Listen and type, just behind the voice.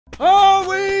Are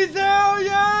we there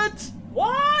yet?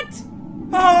 What?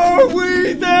 Are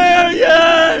we there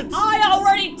yet? I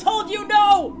already told you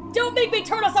no! Don't make me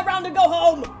turn us around and go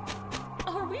home!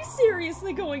 Are we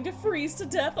seriously going to freeze to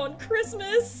death on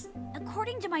Christmas?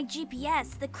 According to my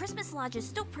GPS, the Christmas lodge is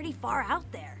still pretty far out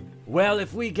there. Well,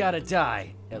 if we gotta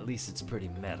die, at least it's pretty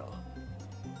metal.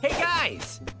 Hey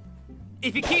guys!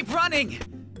 If you keep running,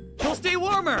 you'll stay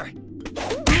warmer!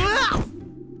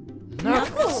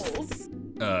 Knuckles!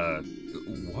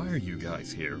 Why are you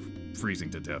guys here, freezing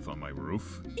to death on my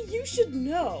roof? You should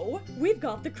know, we've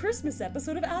got the Christmas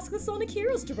episode of Ask the Sonic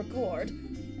Heroes to record.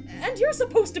 And you're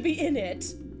supposed to be in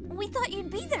it. We thought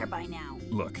you'd be there by now.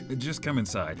 Look, just come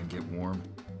inside and get warm,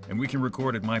 and we can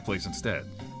record at my place instead.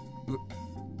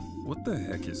 What the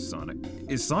heck is Sonic?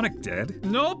 Is Sonic dead?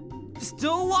 Nope,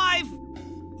 still alive!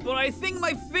 But I think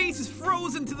my face is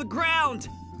frozen to the ground!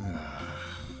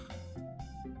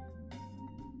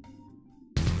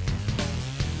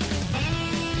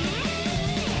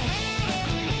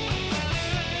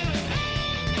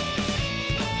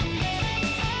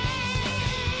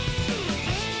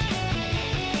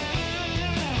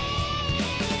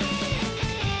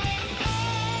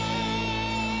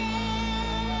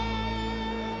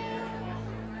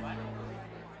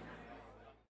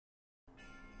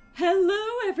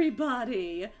 Hello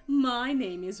everybody! My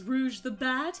name is Rouge the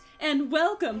Bat, and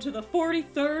welcome to the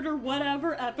 43rd or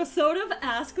whatever episode of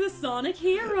Ask the Sonic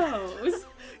Heroes!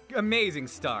 Amazing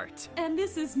start. And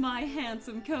this is my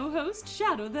handsome co-host,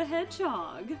 Shadow the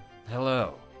Hedgehog.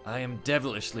 Hello, I am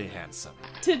devilishly handsome.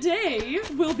 Today,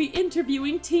 we'll be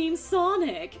interviewing Team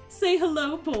Sonic. Say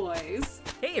hello, boys.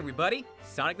 Hey everybody,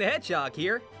 Sonic the Hedgehog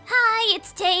here. Hi,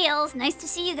 it's Tails. Nice to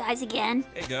see you guys again.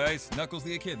 Hey guys, Knuckles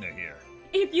the Echidna here.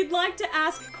 If you'd like to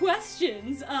ask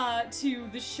questions to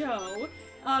the show,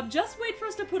 just wait for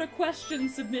us to put a question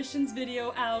submissions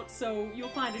video out, so you'll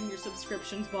find it in your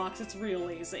subscriptions box. It's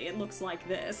real easy. It looks like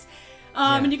this.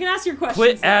 And you can ask your questions.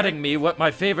 Quit adding me what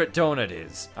my favorite donut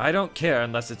is. I don't care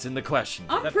unless it's in the question.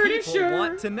 I'm pretty sure.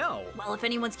 Want to know. Well, if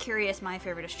anyone's curious, my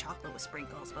favorite is chocolate with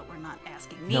sprinkles, but we're not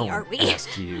asking me, No are one we?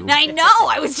 asked you. I know,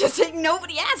 I was just saying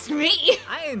nobody asked me.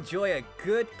 I enjoy a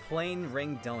good plain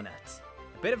ring donut.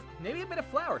 Maybe a bit of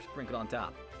flour sprinkled on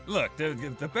top. Look,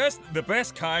 the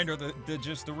best kind are the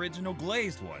just original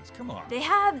glazed ones. Come on. They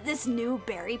have this new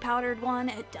berry powdered one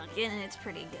at Dunkin', and it's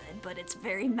pretty good, but it's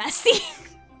very messy.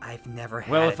 I've never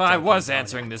had. Well, if I Dunkin' was Donuts.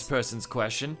 answering this person's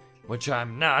question, which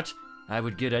I'm not, I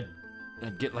would get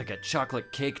like a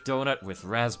chocolate cake donut with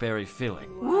raspberry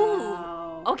filling.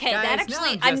 Wow. Okay, Guys, that now actually,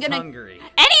 I'm I'm just gonna. hungry.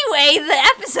 Anyway, the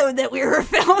episode that we were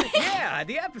filming. Yeah,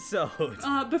 the episode.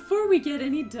 Before we get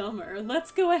any dumber,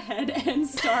 let's go ahead and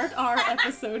start our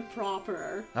episode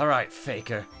proper. All right,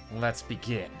 Faker, let's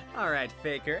begin. All right,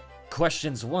 Faker.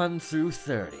 Questions 1 through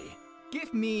 30.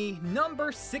 Give me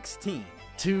number 16.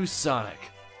 To Sonic,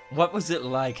 what was it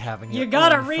like having You your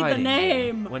gotta own read the fighting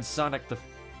name. game when Sonic the...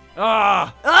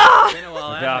 Ah! Been a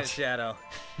while, Forgot. hasn't it, Shadow?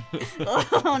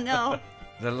 Oh no.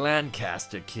 The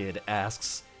Lancaster kid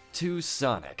asks, to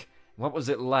Sonic, what was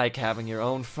it like having your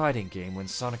own fighting game when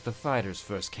Sonic the Fighters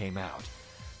first came out?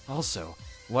 Also,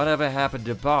 whatever happened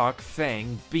to Bark,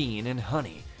 Fang, Bean, and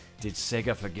Honey? Did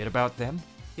Sega forget about them?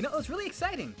 You know, it was really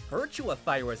exciting. Virtua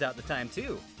Fighter was out at the time,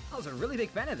 too. I was a really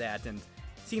big fan of that, and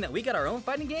seeing that we got our own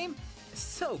fighting game, is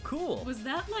so cool. Was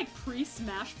that like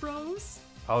pre-Smash Bros?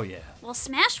 Oh yeah. Well,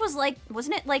 Smash was like,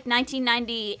 wasn't it like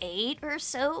 1998 or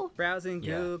so? Browsing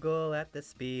Yeah. Google at the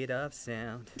speed of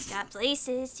sound. Got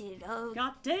places to go.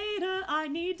 Got data I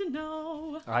need to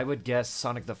know. I would guess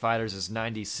Sonic the Fighters is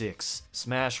 96.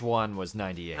 Smash 1 was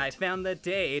 98. I found the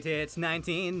date, it's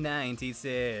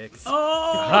 1996. Oh!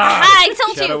 I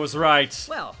told Shadow you. was right.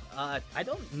 Well, I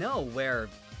don't know where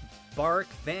Bark,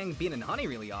 Fang, Bean, and Honey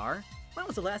really are. When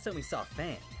was the last time we saw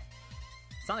Fang?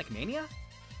 Sonic Mania?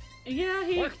 Yeah,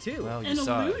 he... Bark too. Well, you An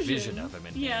saw illusion. a vision of him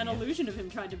in Yeah, an Mania. illusion of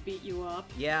him tried to beat you up.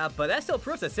 Yeah, but that still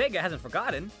proves that Sega hasn't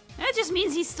forgotten. That just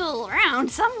means he's still around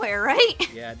somewhere, right?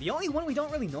 Yeah, the only one we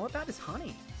don't really know about is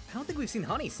Honey. I don't think we've seen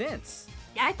Honey since.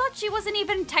 Yeah, I thought she wasn't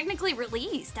even technically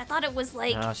released. I thought it was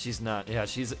like... No, she's not. Yeah,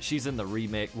 she's in the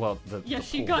remake. Well, the Yeah, the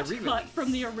she pool. got The cut re-release.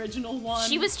 from the original one.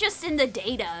 She was just in the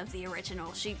data of the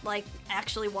original. She, like,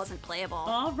 actually wasn't playable.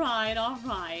 Alright,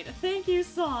 alright. Thank you,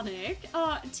 Sonic.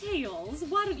 Tails,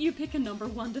 why don't you pick a number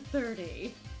 1 to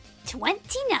 30?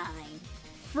 29.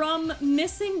 From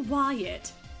Missing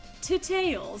Wyatt to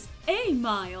Tails.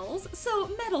 Miles. So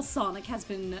Metal Sonic has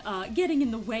been getting in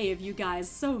the way of you guys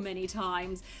so many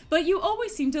times, but you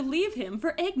always seem to leave him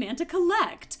for Eggman to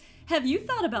collect. Have you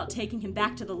thought about taking him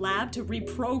back to the lab to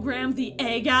reprogram the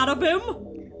egg out of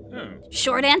him?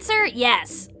 Short answer,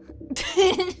 yes.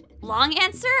 long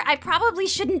answer, I probably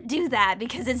shouldn't do that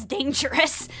because it's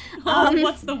dangerous.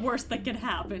 What's the worst that could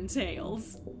happen,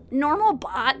 Tails? Normal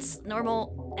bots,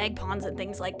 normal egg pawns and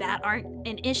things like that aren't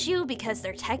an issue because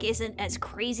their tech isn't as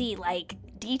crazy, like,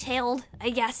 detailed, I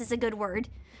guess is a good word.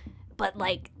 But,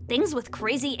 like, things with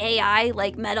crazy AI,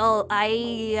 like Metal,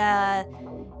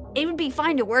 it would be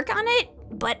fine to work on it,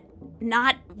 but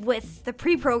not with the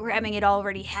pre-programming it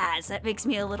already has. That makes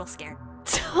me a little scared.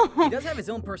 So, He does have his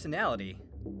own personality,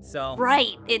 so...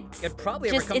 right, It'd probably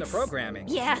overcome the programming.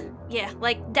 Yeah,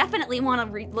 like, definitely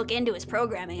want to look into his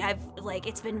programming.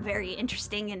 It's been very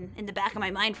interesting and in the back of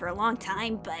my mind for a long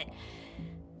time, but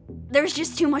there's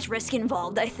just too much risk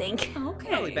involved, I think. Okay,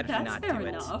 Probably better that's not fair do it.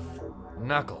 enough.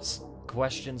 Knuckles,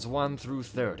 questions 1 through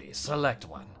 30. Select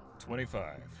one.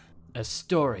 25. A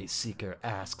story seeker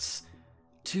asks,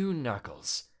 to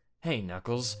Knuckles. Hey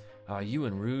Knuckles, are you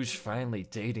and Rouge finally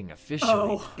dating officially?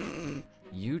 Oh.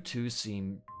 You two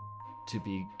seem to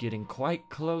be getting quite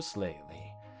close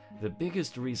lately. The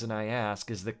biggest reason I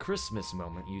ask is the Christmas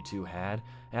moment you two had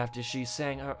after she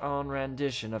sang her own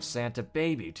rendition of Santa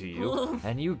Baby to you,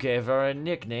 and you gave her a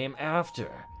nickname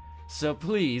after. So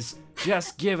please,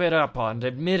 just give it up and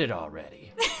admit it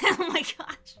already. Oh my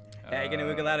gosh. How you gonna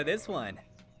wiggle out of this one?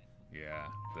 Yeah,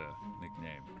 the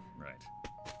nickname, right.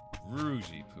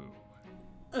 Rougey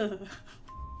Poo.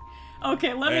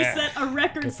 Okay, let me set a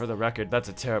record. Okay, for the record, that's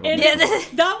a terrible And name.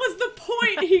 that was the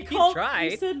point. He called. tried.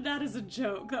 He said that as a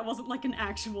joke. That wasn't like an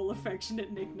actual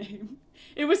affectionate nickname.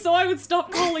 It was so I would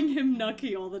stop calling him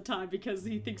Nucky all the time because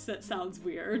he thinks that sounds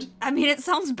weird. I mean, it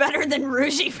sounds better than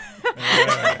Rougie.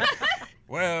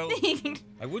 Well,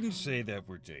 I wouldn't say that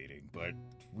we're dating, but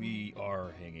we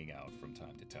are hanging out from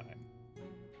time to time.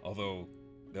 Although,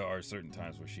 there are certain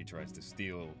times where she tries to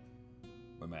steal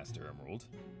my Master Emerald.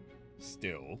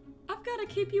 Still. I've got to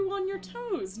keep you on your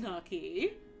toes,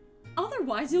 Nucky.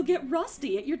 Otherwise, you'll get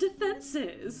rusty at your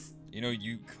defenses. You know,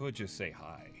 you could just say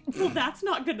hi. Well, that's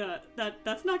not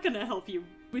gonna help you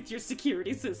with your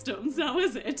security systems, now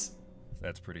is it?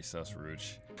 That's pretty sus,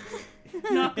 Rouge.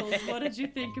 Knuckles, what did you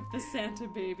think of the Santa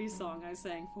Baby song I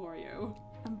sang for you?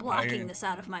 I'm blocking this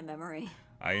out of my memory.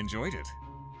 I enjoyed it.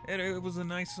 It was a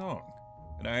nice song,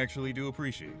 and I actually do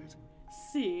appreciate it.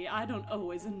 See, I don't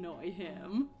always annoy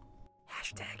him.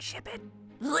 #ship it.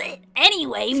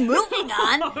 Anyway, moving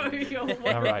on.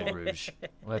 All right, Rouge.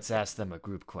 Let's ask them a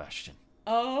group question.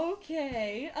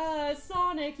 Okay,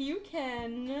 Sonic, you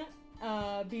can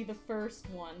be the first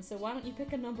one. So why don't you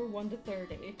pick a number 1 to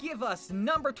 30? Give us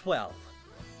number 12.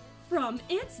 From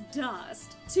It's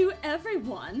Dust to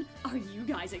everyone, are you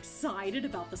guys excited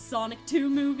about the Sonic 2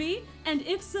 movie? And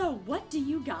if so, what do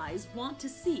you guys want to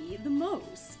see the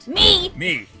most? Me!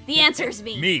 Me! The answer's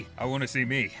me. Me! I want to see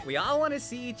me. We all want to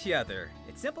see each other.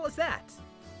 It's simple as that.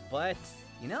 But,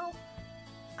 you know,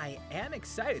 I am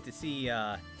excited to see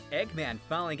Eggman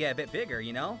finally get a bit bigger,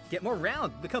 you know? Get more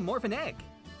round, become more of an egg.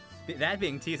 That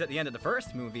being teased at the end of the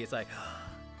first movie, it's like,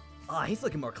 oh, he's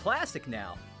looking more classic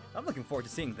now. I'm looking forward to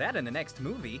seeing that in the next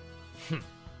movie.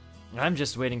 I'm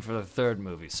just waiting for the third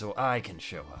movie so I can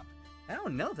show up. I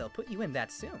don't know they'll put you in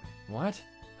that soon. What?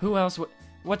 Who else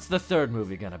what's the third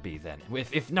movie gonna be then?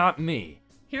 If not me?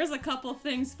 Here's a couple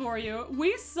things for you.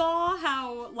 We saw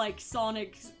how, like,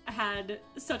 Sonic had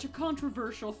such a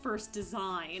controversial first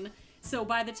design. So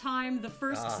by the time the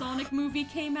first Sonic movie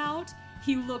came out,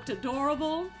 he looked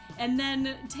adorable, and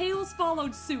then Tails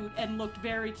followed suit and looked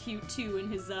very cute too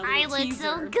in his little I look teaser.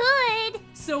 so good.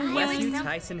 So Yes, you when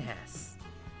Tyson Hess.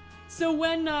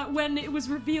 when it was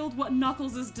revealed what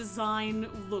Knuckles' design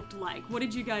looked like, what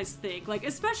did you guys think? Like,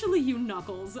 especially you,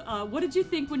 Knuckles. What did you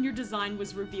think when your design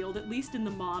was revealed, at least in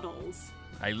the models?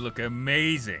 I look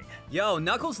amazing. Yo,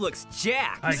 Knuckles looks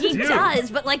jacked. He does,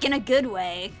 but like in a good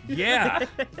way. Yeah.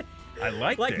 I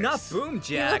like Like, this. not boom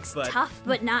He jacked, looks but... tough,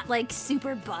 but not like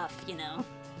super buff, you know?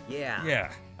 Yeah.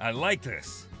 Yeah, I like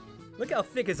this. Look how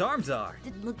thick his arms are.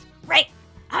 Didn't look right.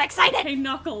 I'm excited. Hey,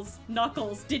 Knuckles,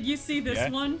 did you see this Yeah?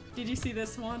 one? Did you see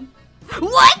this one?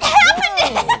 What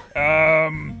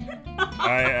happened?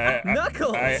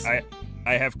 Knuckles!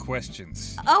 I have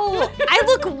questions. Oh, I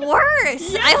look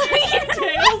worse.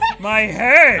 Tails? My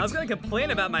head! I was gonna complain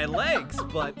about my legs,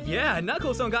 but yeah,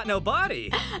 Knuckles don't got no body.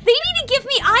 They need to give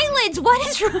me eyelids. What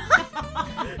is wrong?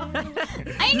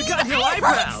 I You need got no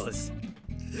eyebrows. eyebrows.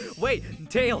 Wait,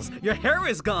 Tails, your hair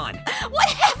is gone. What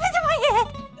happened to my head?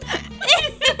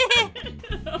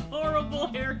 A horrible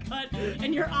haircut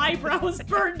and your eyebrows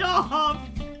burned off.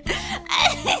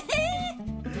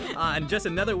 And just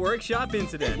another workshop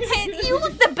incident. You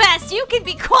look the best. You can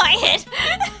be quiet.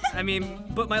 I mean,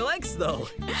 but my legs though.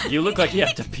 You look like you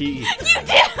have to pee. You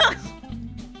do.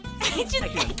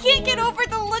 I can't get over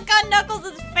the look on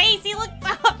Knuckles' face. He looks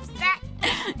so upset.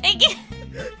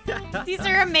 These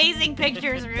are amazing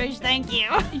pictures, Rouge. Thank you.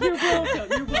 You're welcome.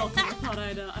 You're welcome.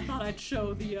 I thought I'd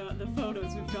show the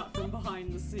photos we've got from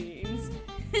behind the scenes.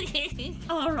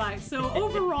 All right. So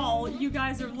overall, you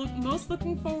guys are most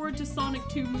looking forward to Sonic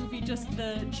 2 movie, just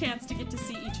the chance to get to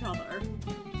see each other.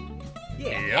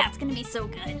 Yeah. Yeah, it's gonna be so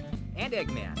good. And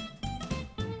Eggman.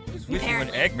 Who's with you an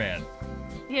Apparently. Eggman?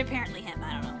 Yeah, apparently him.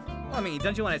 I don't know. Well, I mean,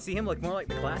 don't you want to see him look more like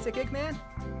the classic Eggman?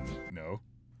 No.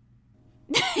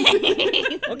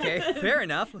 Okay, fair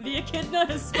enough. The Echidna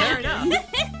has Fair spoken. enough.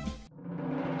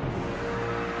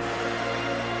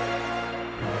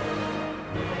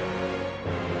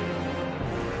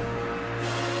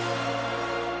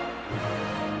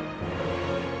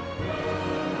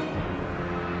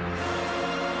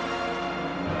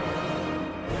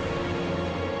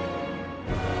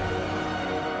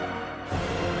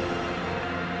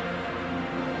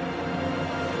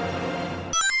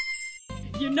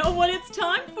 You know what it's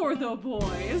time for, though,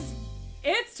 boys?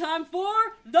 It's time for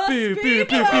the Pew, pew, speed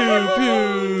pew, pew,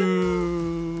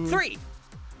 round! pew. 3.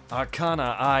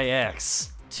 Arcana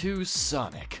IX to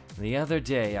Sonic. The other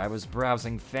day, I was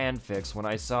browsing fanfics when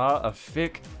I saw a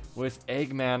fic with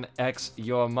Eggman X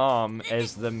Your Mom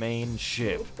as the main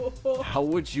ship. How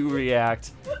would you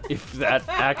react if that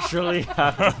actually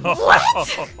happened?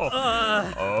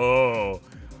 Oh.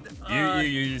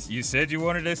 You said you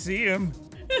wanted to see him.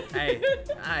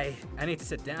 I need to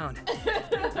sit down.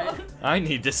 I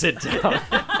need to sit down.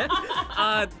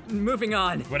 Moving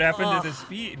on. What happened to the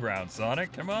speed round,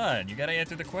 Sonic? Come on, you gotta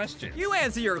answer the question. You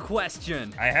answer your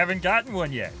question. I haven't gotten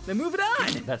one yet. Then move it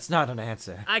on. That's not an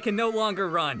answer. I can no longer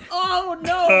run. Oh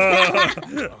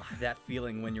no! Oh, that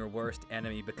feeling when your worst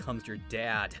enemy becomes your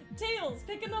dad. Tails,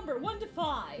 pick a number 1 to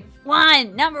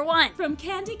 5. Number 1. From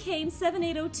Candy Cane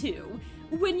 7802.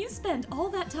 When you spend all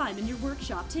that time in your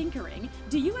workshop tinkering,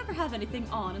 do you ever have anything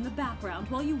on in the background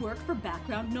while you work for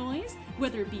background noise?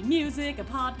 Whether it be music, a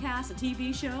podcast, a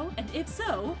TV show? And if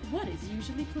so, what is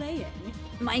usually playing?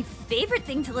 My favorite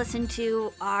thing to listen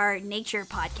to are nature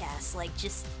podcasts, like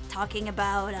just talking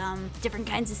about different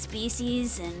kinds of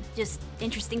species and just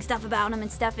interesting stuff about them and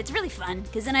stuff. It's really fun,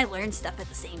 because then I learn stuff at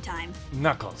the same time.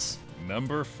 Knuckles.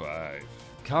 Number 5.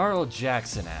 Carl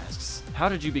Jackson asks, how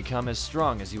did you become as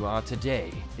strong as you are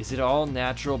today? Is it all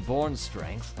natural born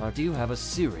strength, or do you have a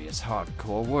serious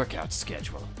hardcore workout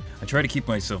schedule? I try to keep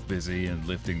myself busy and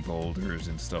lifting boulders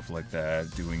and stuff like that,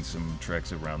 doing some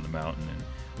treks around the mountain and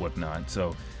whatnot,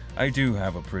 so I do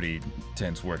have a pretty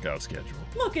tense workout schedule.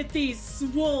 Look at these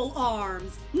swole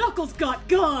arms! Knuckles got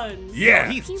guns! Yeah!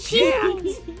 He's jacked.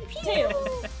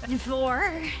 Tails.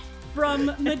 4. From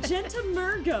Magenta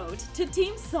Murgoat to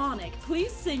Team Sonic, please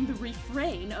sing the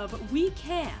refrain of We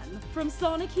Can from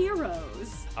Sonic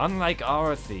Heroes. Unlike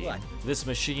our theme, What? this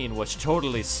machine which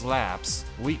totally slaps,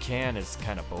 We Can is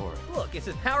kinda boring. Look, it's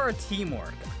the power of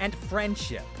teamwork and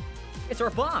friendship. It's our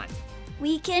bond.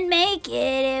 We can make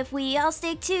it if we all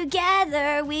stick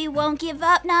together. We won't give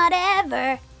up, not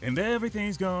ever. And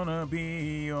everything's gonna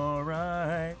be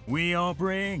alright. We all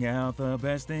bring out the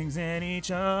best things in each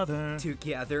other.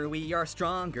 Together we are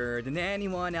stronger than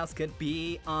anyone else could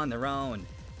be on their own.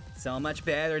 So much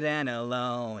better than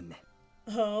alone.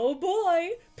 Oh boy,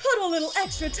 put a little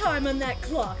extra time on that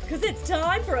clock, cause it's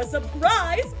time for a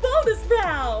surprise bonus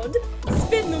round!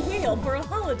 Spin the wheel for a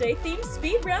holiday-themed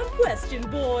speed round question,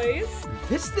 boys!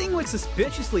 This thing looks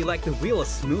suspiciously like the Wheel of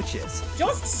Smooches.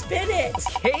 Just spin it!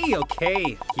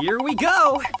 Okay, here we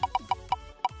go!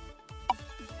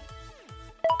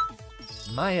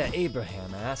 Maya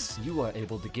Abraham asks, you are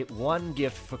able to get one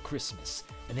gift for Christmas,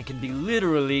 and it can be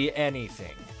literally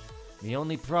anything. The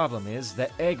only problem is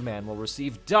that Eggman will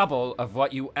receive double of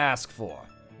what you ask for.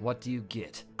 What do you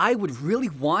get? I would really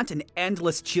want an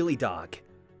endless chili dog.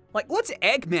 Like, what's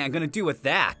Eggman gonna do with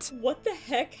that? What the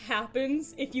heck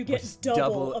happens if you get What's double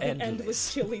double of an endless?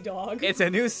 endless chili dog? It's a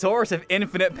new source of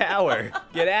infinite power.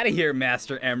 Get out of here,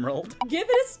 Master Emerald. Give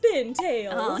it a spin,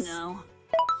 Tails! Oh no.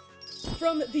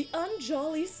 From the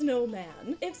Unjolly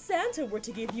Snowman, if Santa were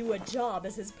to give you a job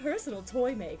as his personal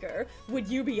toy maker, would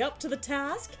you be up to the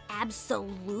task?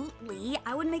 Absolutely.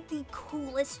 I would make the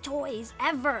coolest toys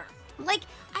ever. Like,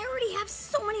 I already have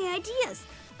so many ideas.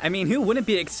 I mean, who wouldn't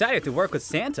be excited to work with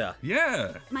Santa?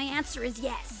 Yeah! My answer is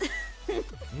yes.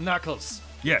 Knuckles.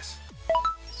 Yes.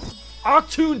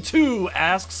 Octoon2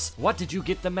 asks, what did you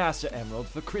get the Master Emerald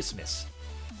for Christmas?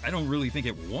 I don't really think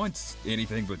it wants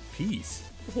anything but peace.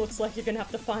 Looks like you're gonna have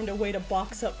to find a way to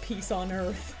box up peace on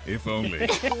Earth. If only.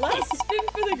 Last spin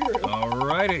for the group.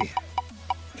 Alrighty.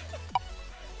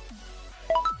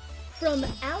 From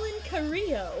Alan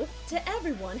Carrillo, to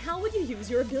everyone, how would you use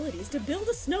your abilities to build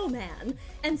a snowman?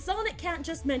 And Sonic can't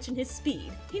just mention his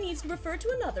speed. He needs to refer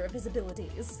to another of his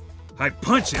abilities. I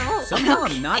punch it! Somehow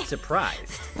I'm not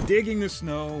surprised. Digging the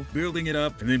snow, building it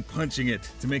up, and then punching it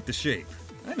to make the shape.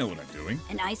 I know what I'm doing.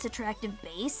 An ice attractive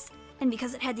base, and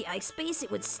because it had the ice base,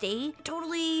 it would stay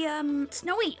totally,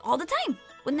 snowy all the time.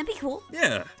 Wouldn't that be cool?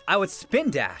 Yeah. I would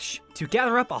spin dash to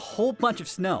gather up a whole bunch of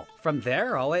snow. From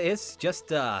there, all it is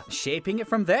just shaping it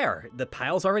from there. The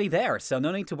pile's already there, so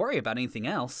no need to worry about anything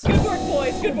else. Good work,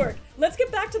 boys, good work. Let's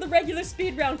get back to the regular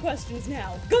speed round questions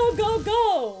now. Go, go,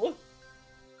 go!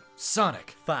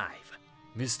 Sonic. 5.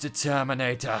 Mr.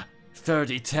 Terminator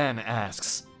 3010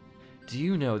 asks, do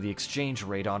you know the exchange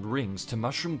rate on rings to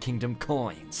Mushroom Kingdom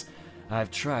coins?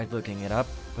 I've tried looking it up,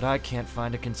 but I can't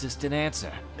find a consistent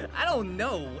answer. I don't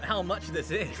know how much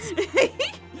this is.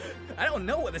 I don't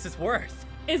know what this is worth.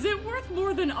 Is it worth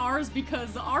more than ours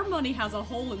because our money has a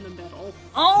hole in the middle?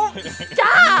 Oh,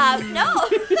 stop! No!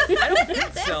 I don't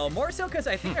think so. More so because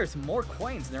I think there's more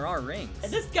coins than there are rings.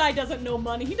 This guy doesn't know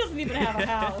money. He doesn't even have a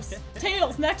house.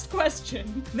 Tails, next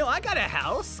question. No, I got a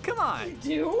house. Come on.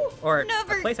 Do? Or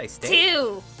Number a place I stay.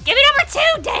 2. Give me number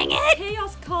 2, dang it!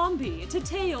 Chaos Combi, to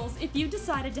Tails, if you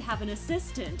decided to have an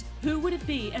assistant, who would it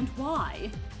be and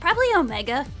why? Probably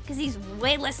Omega, because he's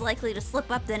way less likely to slip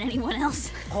up than anyone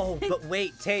else. Oh, but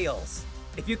wait, Tails.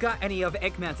 If you got any of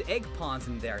Eggman's egg pawns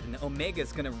in there, then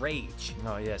Omega's gonna rage.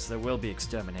 Oh yes, there will be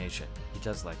extermination. He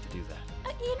does like to do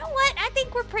that. You know what? I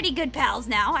think we're pretty good pals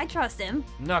now. I trust him.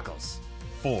 Knuckles.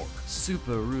 4.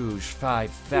 Super Rouge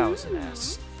 5000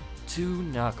 asks, to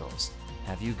Knuckles,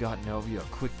 have you gotten over your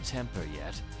quick temper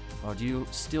yet? Or do you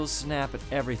still snap at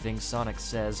everything Sonic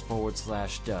says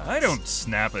 /does? I don't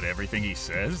snap at everything he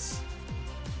says.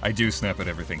 I do snap at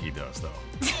everything he does, though.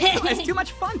 It's too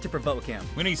much fun to provoke him.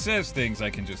 When he says things,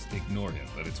 I can just ignore him,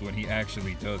 but it's when he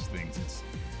actually does things, it's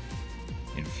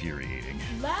infuriating.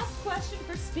 Last question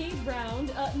for speed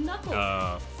round.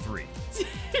 Knuckles. 3.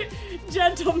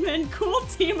 Gentlemen, Cool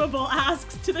Teamable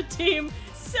asks to the team,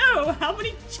 so how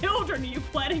many children are you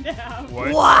planning to have?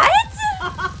 What?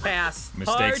 Pass.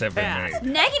 Mistakes Hard have been pass.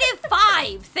 made.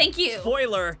 -5, thank you.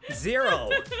 Spoiler,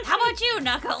 0. How about you,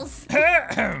 Knuckles?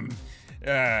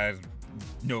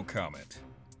 No comment.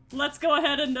 Let's go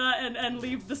ahead and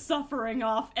leave the suffering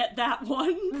off at that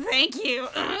one. Thank you.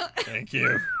 Thank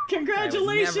you.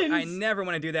 Congratulations! I never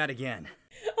want to do that again.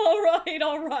 All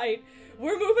right.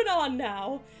 We're moving on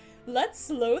now. Let's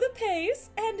slow the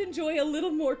pace and enjoy a little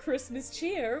more Christmas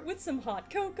cheer with some hot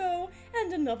cocoa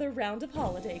and another round of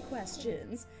holiday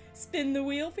questions. Spin the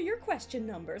wheel for your question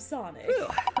number, Sonic. Whew,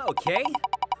 okay,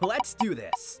 let's do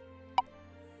this.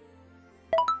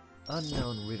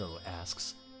 Unknown Riddle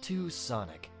asks, to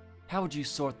Sonic, how would you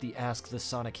sort the Ask the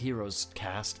Sonic Heroes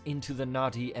cast into the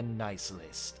naughty and nice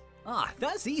list? Ah,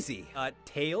 that's easy.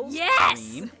 Tails, Yes!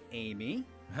 Green, Amy.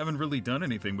 I haven't really done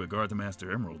anything but guard the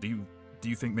Master Emerald. Do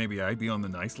you think maybe I'd be on the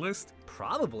nice list?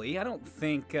 Probably. I don't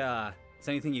think there's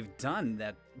anything you've done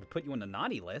that would put you on the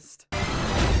naughty list.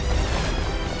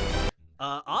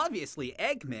 Obviously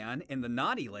Eggman in the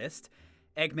naughty list,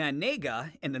 Eggman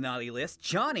Nega in the naughty list,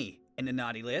 Johnny in the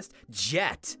naughty list,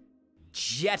 Jet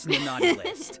in the naughty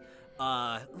list.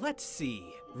 Let's see.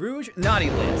 Rouge,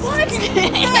 naughty list. What?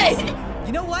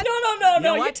 You know what?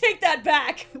 No, you take that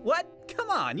back. What? Come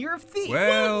on, you're a thief.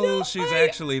 Well,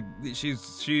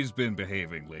 she's been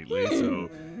behaving lately, so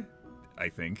I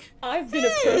think. I've been a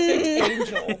perfect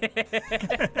angel.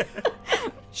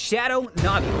 Shadow,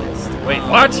 naughty list. Wait,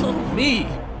 what? Me?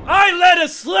 I led a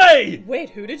sleigh! Wait,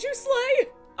 who did you slay?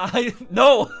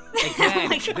 No!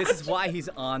 Again, this is why he's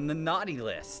on the naughty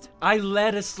list. I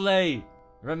led a sleigh.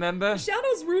 Remember?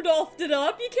 Shadow's Rudolphed it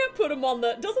up. You can't put him on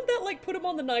the... Doesn't that, like, put him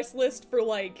on the nice list for,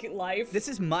 like, life? This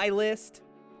is my list.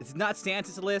 It's not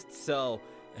Santa's list, so...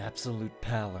 Absolute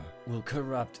power will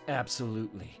corrupt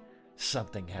absolutely.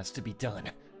 Something has to be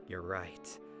done. You're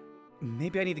right.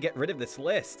 Maybe I need to get rid of this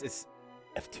list. I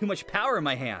have too much power in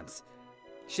my hands.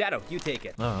 Shadow, you take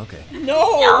it. Oh, okay.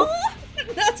 No!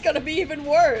 That's gonna be even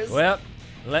worse. Well,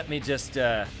 let me just,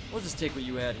 we'll just take what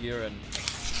you had here and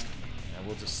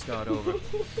we'll just start over.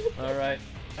 All right.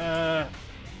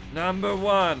 Number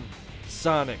 1,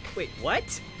 Sonic. Wait,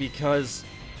 what? Because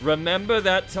remember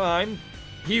that time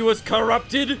he was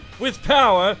corrupted with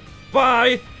power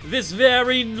by this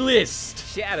very list.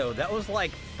 Shadow, that was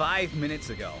like 5 minutes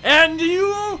ago. And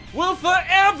you will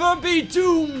forever be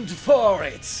doomed for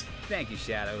it. Thank you,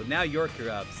 Shadow. Now you're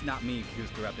corrupt. It's not me who's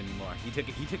corrupt anymore. He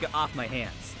took it off my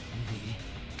hands. Me?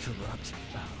 Corrupt?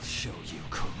 I'll show you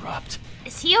corrupt.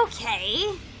 Is he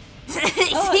okay?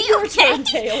 Is he Your okay? turn,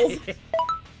 Tails.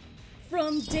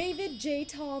 From David J.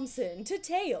 Thompson to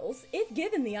Tails, if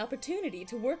given the opportunity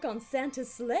to work on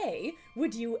Santa's sleigh,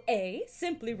 would you A.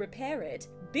 simply repair it,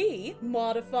 B.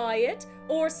 modify it,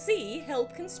 or C.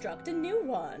 help construct a new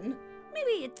one?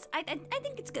 Maybe I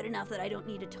think it's good enough that I don't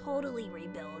need to totally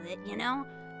rebuild it, you know?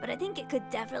 But I think it could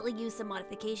definitely use some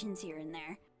modifications here and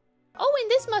there. Oh,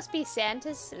 and this must be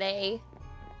Santa's sleigh.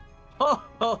 Ho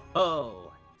ho ho!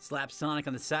 Slap Sonic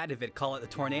on the side of it, call it the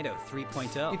Tornado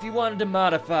 3.0. If you wanted to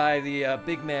modify the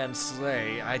big man's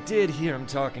sleigh, I did hear him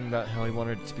talking about how he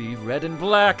wanted it to be red and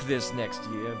black this next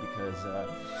year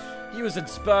because he was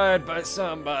inspired by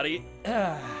somebody.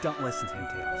 Don't listen to him,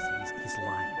 Tails. He's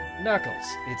lying. Knuckles,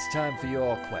 it's time for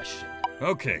your question.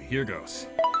 Okay, here goes.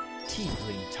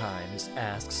 Tiefling Times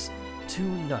asks, to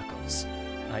Knuckles,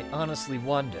 I honestly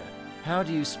wonder, how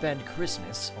do you spend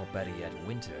Christmas, or better yet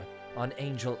winter, on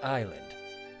Angel Island?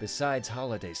 Besides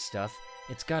holiday stuff,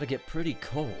 it's gotta get pretty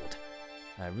cold.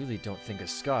 I really don't think a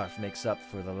scarf makes up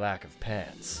for the lack of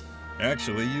pants.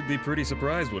 Actually, you'd be pretty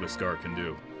surprised what a scarf can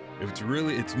do. If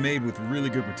it's made with really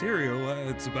good material,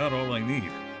 it's about all I need.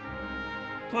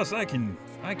 Plus, I can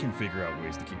figure out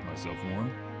ways to keep myself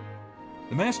warm.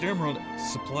 The Master Emerald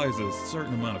supplies a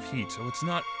certain amount of heat, so it's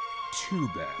not too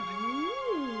bad.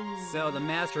 So the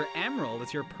Master Emerald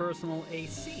is your personal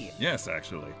AC. Yes,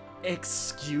 actually.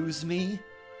 Excuse me?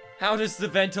 How does the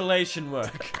ventilation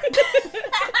work?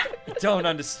 I don't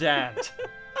understand.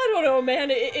 I don't know, man.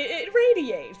 It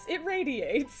radiates. It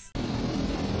radiates.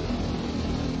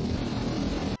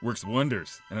 Works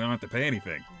wonders, and I don't have to pay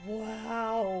anything.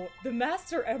 Wow. The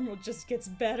Master Emerald just gets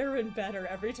better and better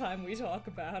every time we talk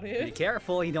about it. Be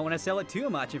careful, you don't want to sell it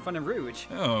too much in front of Rouge.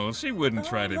 Oh, she wouldn't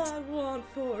try to... All I want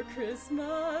for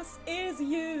Christmas is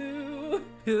you.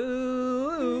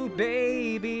 Ooh,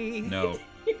 baby. No.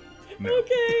 No.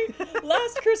 Okay,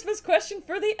 last Christmas question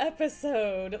for the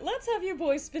episode. Let's have you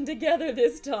boys spin together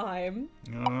this time.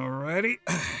 Alrighty.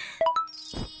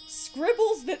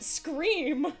 Scribbles that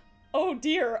scream. Oh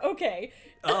dear, okay.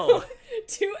 Oh.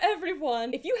 To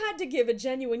everyone, if you had to give a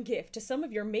genuine gift to some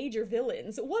of your major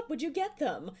villains, what would you get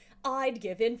them? I'd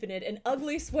give Infinite an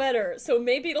ugly sweater, so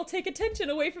maybe it'll take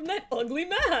attention away from that ugly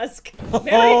mask.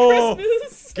 Merry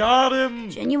Christmas! Got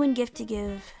him! Genuine gift to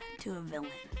give to a villain.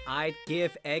 I'd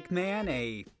give Eggman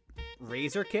a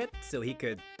razor kit so he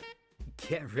could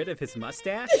get rid of his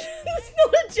mustache. That's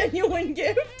not a genuine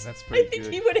gift. That's pretty I think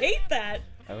good. he would hate that.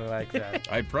 I like that.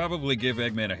 I'd probably give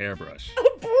Eggman a hairbrush.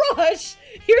 A brush!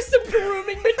 Here's some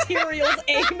grooming materials,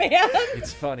 Eggman!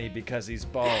 It's funny because he's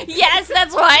bald. Yes,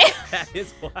 that's why. That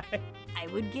is why. I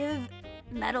would give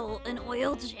Metal an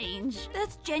oil change.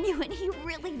 That's genuine. He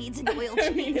really needs an oil I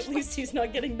change. mean, at least he's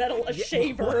not getting Metal a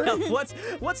shaver. Well,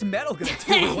 what's Metal gonna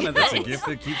do with one of It's a those? gift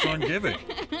that keeps on giving.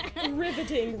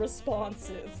 Riveting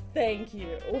responses. Thank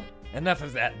you. Enough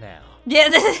of that now. Yeah.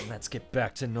 Let's get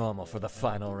back to normal for the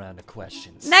final round of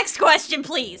questions. Next question,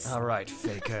 please. All right,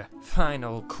 Faker.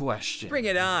 Final question. Bring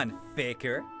it on,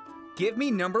 Faker. Give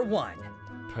me number 1.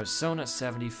 Persona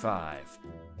 75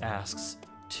 asks,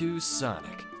 to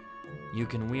Sonic, you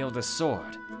can wield a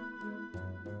sword.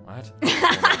 What?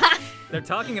 They're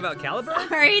talking about Caliber?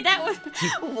 Sorry, that was...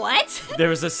 What? There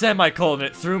was a semicolon,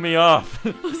 it threw me off.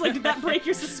 I was like, did that break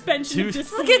your suspension of Look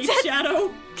at disbelief, that.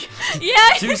 Shadow?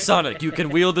 Yeah. To Sonic, you can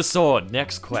wield a sword.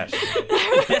 Next question.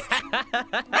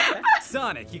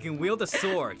 Sonic, you can wield a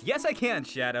sword. Yes, I can,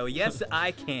 Shadow. Yes,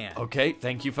 I can. Okay,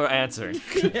 thank you for answering.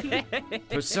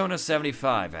 Persona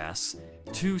 75 asks,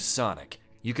 to Sonic,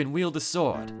 you can wield a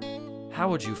sword. How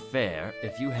would you fare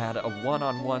if you had a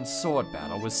one-on-one sword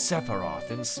battle with Sephiroth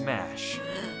in Smash?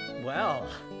 Well,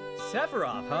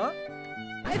 Sephiroth, huh?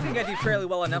 I think I do fairly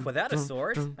well enough without a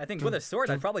sword. I think with a sword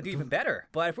I'd probably do even better.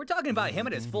 But if we're talking about him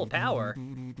at his full power...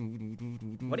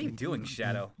 What are you doing,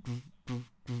 Shadow?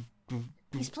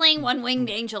 He's playing One Winged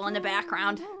Angel in the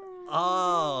background.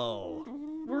 Oh.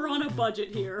 We're on a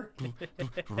budget here.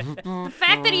 The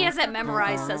fact that he has that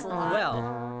memorized says a lot.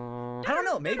 Well, I don't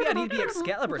know. Maybe I need to be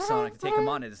Excalibur Sonic to take him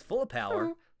on at his full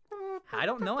power. I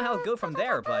don't know how it'll go from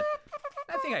there, but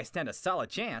I think I stand a solid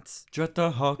chance. Jet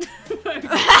the Hawk.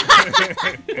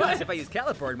 Plus, if I use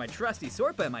Caliber and my trusty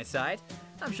sword by my side,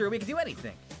 I'm sure we could do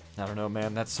anything. I don't know,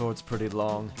 man. That sword's pretty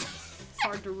long. It's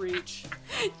hard to reach.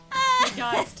 Hey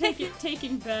guys,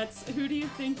 taking bets. Who do you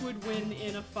think would win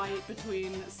in a fight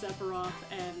between Sephiroth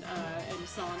and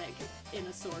Sonic in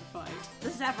a sword fight? The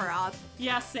Sephiroth.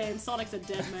 Yeah, same. Sonic's a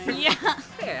dead man. Yeah.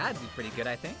 Hey, I'd be pretty good,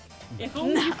 I think. If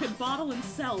only you could bottle and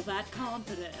sell that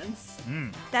confidence.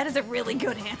 That is a really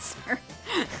good answer.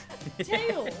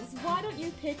 Tails, why don't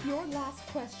you pick your last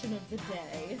question of the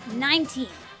day? 19.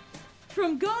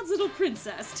 From God's Little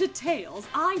Princess to Tails,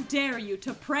 I dare you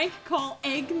to prank call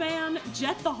Eggman,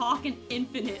 Jet the Hawk, and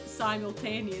Infinite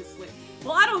simultaneously.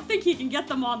 Well, I don't think he can get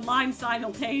them online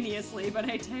simultaneously, but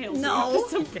hey, Tails, No.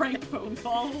 some prank phone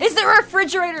calls. Is there a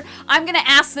refrigerator? I'm gonna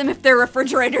ask them if their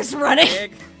refrigerator's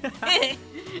running.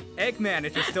 Eggman,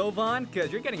 is your stove on?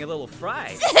 Because you're getting a little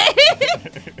fried.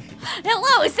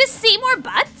 Hello, is this Seymour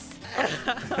Butts?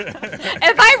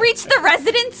 Have I reached the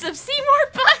residence of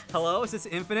Seymour Butts? Hello, is this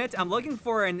Infinite? I'm looking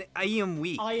for an I am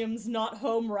weak. Iam's not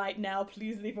home right now.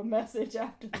 Please leave a message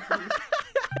after the beep.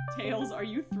 Tails, are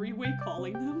you three-way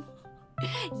calling them?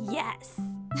 Yes.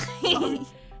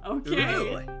 Okay.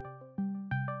 Ooh.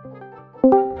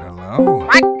 Hello?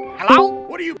 Hello?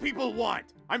 What do you people want?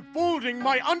 I'm folding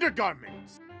my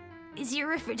undergarments. Is your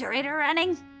refrigerator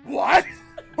running? What?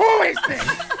 Who is this?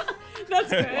 That's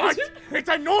good. What? It's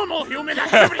a normal human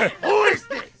activity. Who is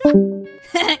this?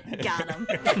 Got him.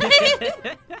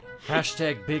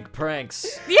 Hashtag big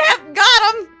pranks. Yep,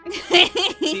 got him.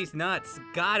 He's nuts.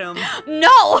 Got him.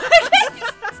 No.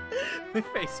 My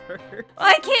face hurts.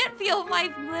 I can't feel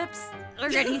my lips or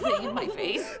anything in my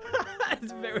face.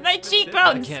 It's very My I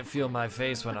cheekbones. can't feel my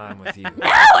face when I'm with you.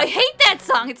 No, I hate that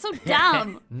song. It's so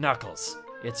dumb. Knuckles,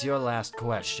 it's your last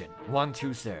question. 1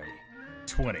 through 30.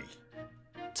 20.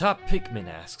 Top Pikmin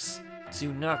asks,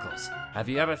 to Knuckles, have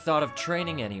you ever thought of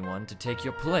training anyone to take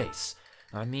your place?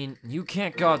 I mean, you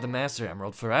can't guard the Master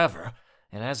Emerald forever,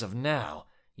 and as of now,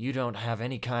 you don't have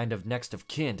any kind of next of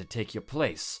kin to take your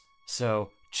place. So,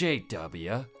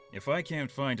 JW. If I can't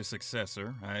find a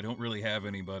successor, I don't really have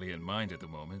anybody in mind at the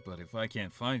moment, but if I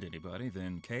can't find anybody,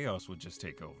 then Chaos would just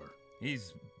take over.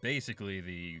 He's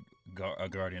basically a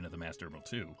guardian of the Master Emerald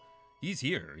too. He's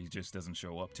here, he just doesn't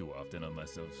show up too often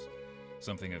unless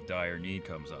something of dire need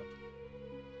comes up.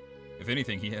 If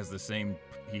anything, he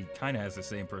kind of has the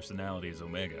same personality as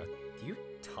Omega. Do you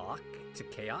talk to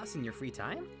Chaos in your free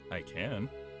time? I can.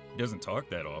 He doesn't talk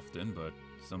that often, but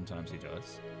sometimes he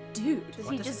does. Dude, Does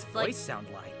What he does just his like? voice sound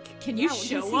like? can you Yeah, does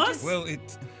show he us? just- Well, Hey,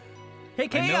 I know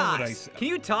what Chaos! Can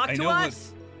you talk I to know what-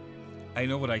 us? I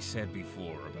know what I said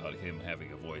before about him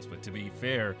having a voice, but to be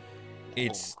fair,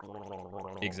 it's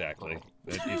exactly.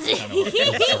 It's kind of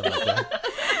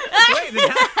Wait,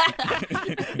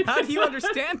 then how do you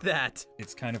understand that?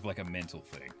 it's kind of like a mental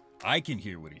thing. I can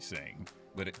hear what he's saying,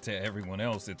 but to everyone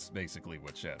else, it's basically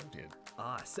what Shadow did.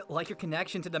 Ah, so like your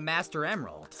connection to the Master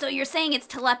Emerald. So you're saying it's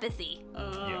telepathy?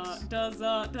 Yes.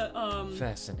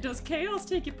 Fascinating. Does Chaos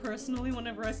take it personally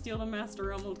whenever I steal the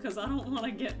Master Emerald? Because I don't want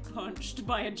to get punched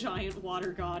by a giant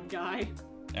water god guy.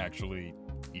 Actually,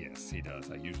 yes, he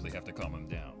does. I usually have to calm him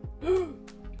down.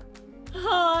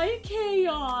 Hi,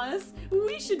 Chaos.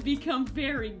 We should become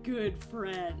very good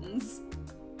friends.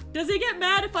 Does he get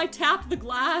mad if I tap the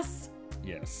glass?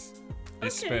 Yes,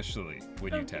 especially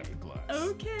when you tap the glass.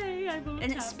 Okay, I won't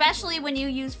And tap especially when you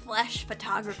use flash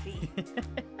photography.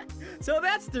 So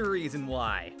that's the reason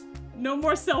why. No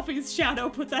more selfies, Shadow.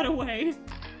 Put that away.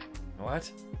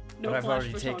 What? No but I've flash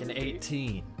already taken photography.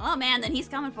 18. Oh man, then he's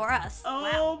coming for us.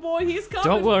 Oh boy, he's coming.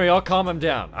 Don't worry, I'll calm him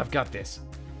down. I've got this.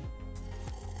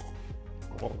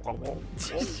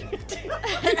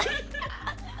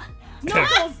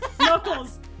 Knuckles!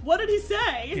 Knuckles! What did he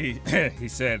say? He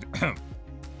said, Oh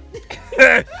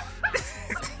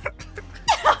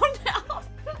no.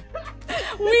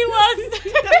 We lost.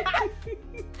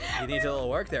 You need a little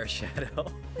work there,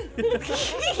 Shadow.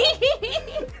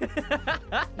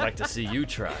 Like to see you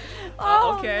try.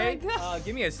 Oh Okay, my God.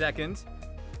 give me a second.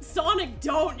 Sonic,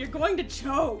 don't! You're going to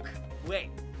choke. Wait,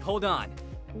 hold on.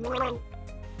 I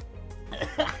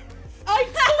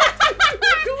told you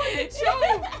you're going to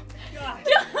choke.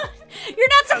 You're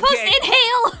not supposed Okay. to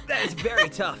inhale. That is very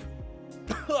tough.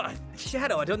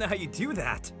 Shadow, I don't know how you do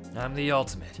that. I'm the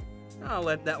ultimate. I'll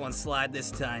let that one slide this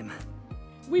time.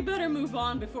 We better move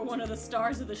on before one of the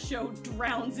stars of the show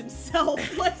drowns himself.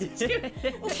 Let's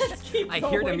keep I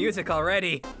going. hear the music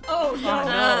already. Oh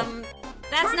no.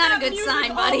 That's Turn not that a good music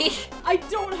sign, off. buddy. I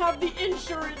don't have the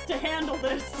insurance to handle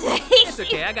this. It's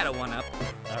okay, I got a one up.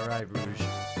 All right, Rouge.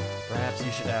 Perhaps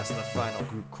you should ask the final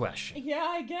group question. Yeah,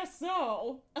 I guess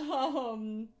so.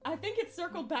 I think it's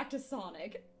circled back to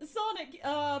Sonic. Sonic,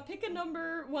 pick a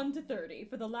number 1 to 30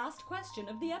 for the last question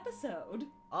of the episode.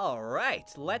 All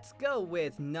right, let's go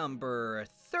with number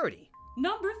 30.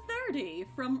 Number 30,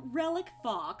 from Relic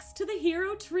Fox to the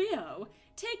Hero Trio.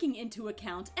 Taking into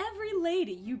account every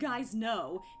lady you guys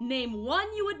know, name one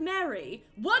you would marry,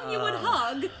 one you would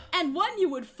hug, and one you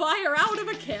would fire out of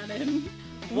a cannon.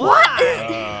 What?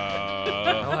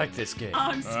 I like this game.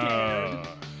 I'm scared.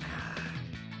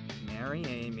 Marry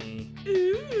Amy.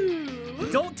 Ooh.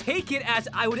 Don't take it as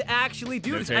I would actually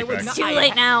do No this. take I would back. not. Too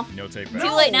late now. No take back.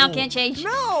 Too late now, can't change.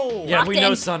 No! Yeah, we Locked know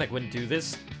in. Sonic wouldn't do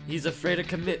this. He's afraid of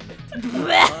commitment.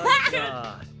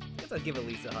 Guess I'll give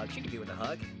Elise a hug. She can do with a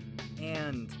hug.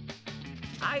 And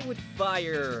I would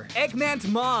fire Eggman's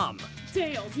mom.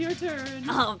 Tails, your turn.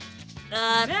 Oh,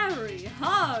 Mary,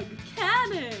 hug,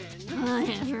 cannon.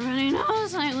 everybody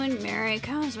knows I would marry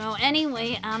Cosmo.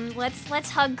 Anyway, let's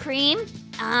hug Cream.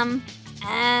 And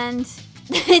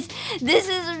this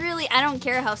is really, I don't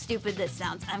care how stupid this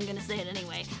sounds. I'm gonna say it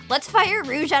anyway. Let's fire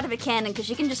Rouge out of a cannon because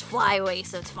she can just fly away,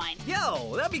 so it's fine.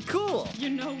 Yo, that'd be cool. You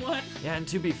know what? Yeah, and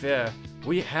to be fair,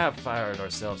 we have fired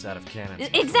ourselves out of cannons.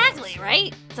 Exactly,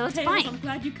 right? So it's Tails, fine. I'm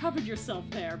glad you covered yourself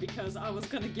there because I was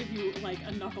gonna give you like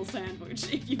a knuckle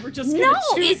sandwich if you were just gonna No,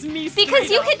 choose me because straight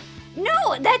you up. could.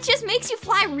 No, that just makes you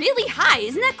fly really high.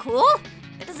 Isn't that cool?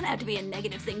 It doesn't have to be a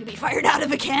negative thing to be fired out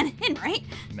of a cannon, right?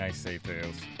 Nice save,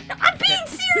 Tails. I'm being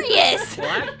serious.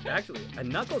 Well, actually, a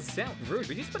Knuckles sound. Rouge,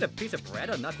 would you just put a piece of bread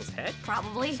on Knuckles' head?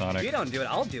 Probably. If Sonic. you don't do it,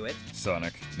 I'll do it.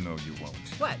 Sonic, no you won't.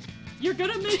 What? You're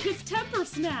gonna make his temper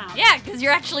snap. Yeah, because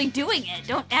you're actually doing it.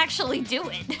 Don't actually do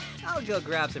it. I'll go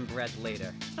grab some bread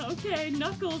later. Okay,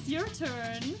 Knuckles, your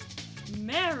turn.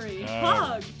 Mary, Uh,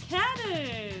 hug,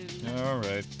 cannon.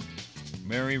 Alright.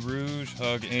 Marry Rouge,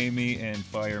 hug Amy, and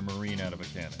fire Marine out of a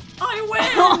cannon. I win.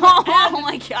 Oh And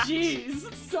my gosh.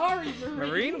 Jeez, sorry, Marine.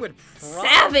 Marine would probably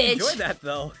Savage. enjoy that,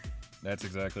 though. That's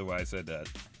exactly why I said that.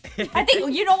 I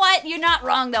think, you know what? You're not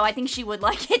wrong, though. I think she would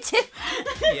like it too.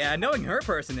 Yeah, knowing her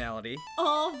personality.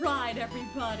 All right,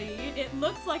 everybody. It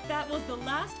looks like that was the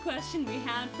last question we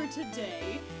had for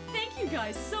today. Thank you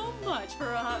guys so much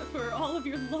for all of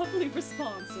your lovely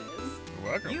responses.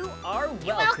 You're welcome. You are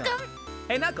welcome.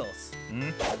 Hey, Knuckles.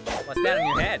 What's that on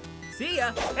your head? See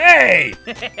ya. Hey!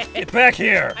 Get back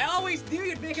here! I always knew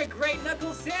you'd make a great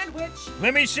Knuckles sandwich.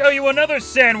 Let me show you another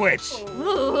sandwich!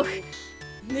 Ooh.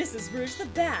 This is Rouge the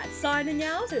Bat signing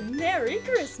out, and Merry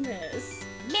Christmas!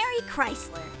 Mary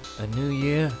Chrysler. A new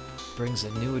year brings a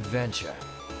new adventure.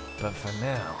 But for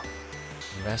now,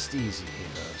 rest easy,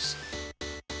 heroes.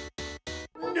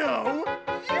 No,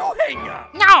 you hang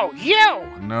up! No, you!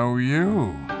 No,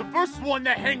 you. The first one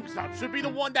that hangs up should be the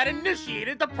one that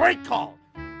initiated the prank call.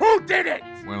 Who did it?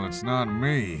 Well, it's not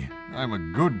me. I'm a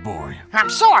good boy. I'm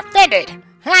so offended.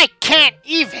 I can't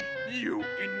even. You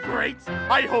ingrates!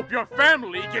 I hope your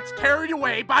family gets carried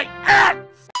away by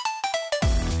ants!